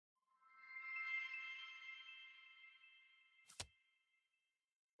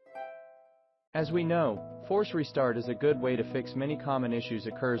As we know, force restart is a good way to fix many common issues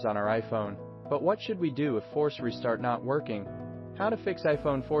occurs on our iPhone. But what should we do if force restart not working? How to fix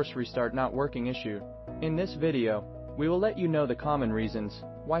iPhone force restart not working issue. In this video, we will let you know the common reasons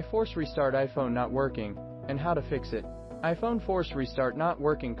why force restart iPhone not working and how to fix it. iPhone force restart not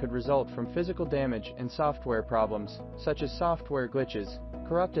working could result from physical damage and software problems, such as software glitches,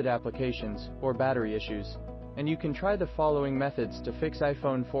 corrupted applications, or battery issues. And you can try the following methods to fix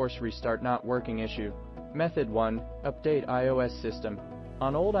iPhone force restart not working issue. Method 1. Update iOS system.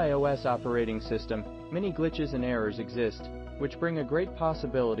 On old iOS operating system, many glitches and errors exist, which bring a great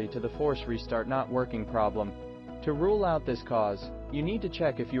possibility to the force restart not working problem. To rule out this cause, you need to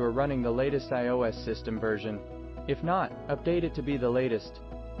check if you are running the latest iOS system version. If not, update it to be the latest.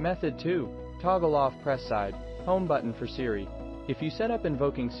 Method 2. Toggle off press side, home button for Siri. If you set up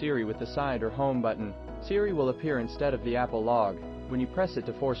invoking Siri with the side or home button, Siri will appear instead of the Apple log when you press it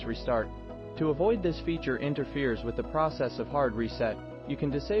to force restart. To avoid this feature interferes with the process of hard reset, you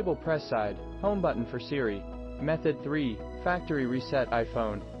can disable press side, home button for Siri. Method 3. Factory reset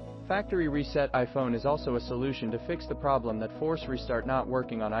iPhone. Factory reset iPhone is also a solution to fix the problem that force restart not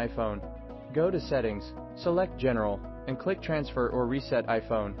working on iPhone. Go to Settings, select General, and click Transfer or Reset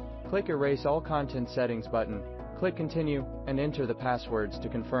iPhone. Click Erase all content settings button. Click Continue, and enter the passwords to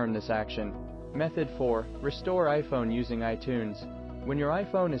confirm this action. Method 4. Restore iPhone using iTunes. When your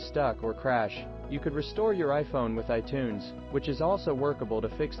iPhone is stuck or crash, you could restore your iPhone with iTunes, which is also workable to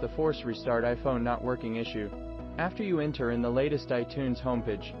fix the force restart iPhone not working issue. After you enter in the latest iTunes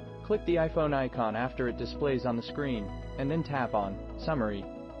homepage, click the iPhone icon after it displays on the screen, and then tap on Summary.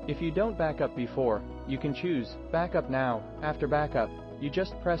 If you don't back up before, you can choose Backup Now. After backup, you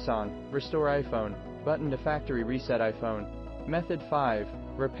just press on Restore iPhone button to factory reset iPhone. Method 5.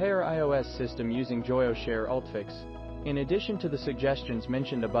 Repair iOS system using Joyoshare UltFix. In addition to the suggestions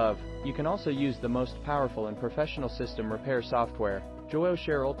mentioned above, you can also use the most powerful and professional system repair software,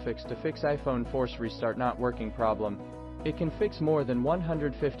 Joyoshare UltFix, to fix iPhone force restart not working problem. It can fix more than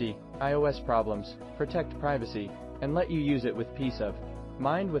 150 iOS problems, protect privacy, and let you use it with peace of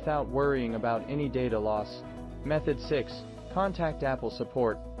mind without worrying about any data loss. Method 6. Contact Apple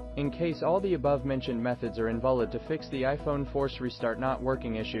support. In case all the above mentioned methods are invalid to fix the iPhone force restart not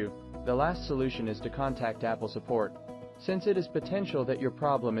working issue, the last solution is to contact Apple support. Since it is potential that your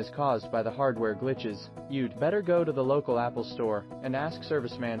problem is caused by the hardware glitches, you'd better go to the local Apple store and ask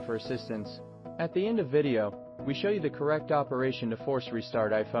serviceman for assistance. At the end of video, we show you the correct operation to force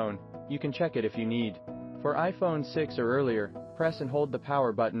restart iPhone. You can check it if you need. For iPhone 6 or earlier, press and hold the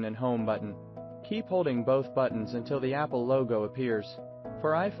power button and home button. Keep holding both buttons until the Apple logo appears.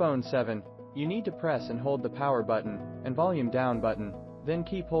 For iPhone 7, you need to press and hold the power button and volume down button, then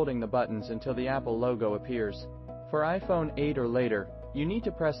keep holding the buttons until the Apple logo appears. For iPhone 8 or later, you need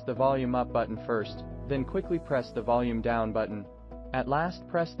to press the volume up button first, then quickly press the volume down button. At last,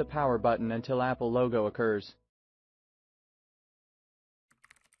 press the power button until Apple logo occurs.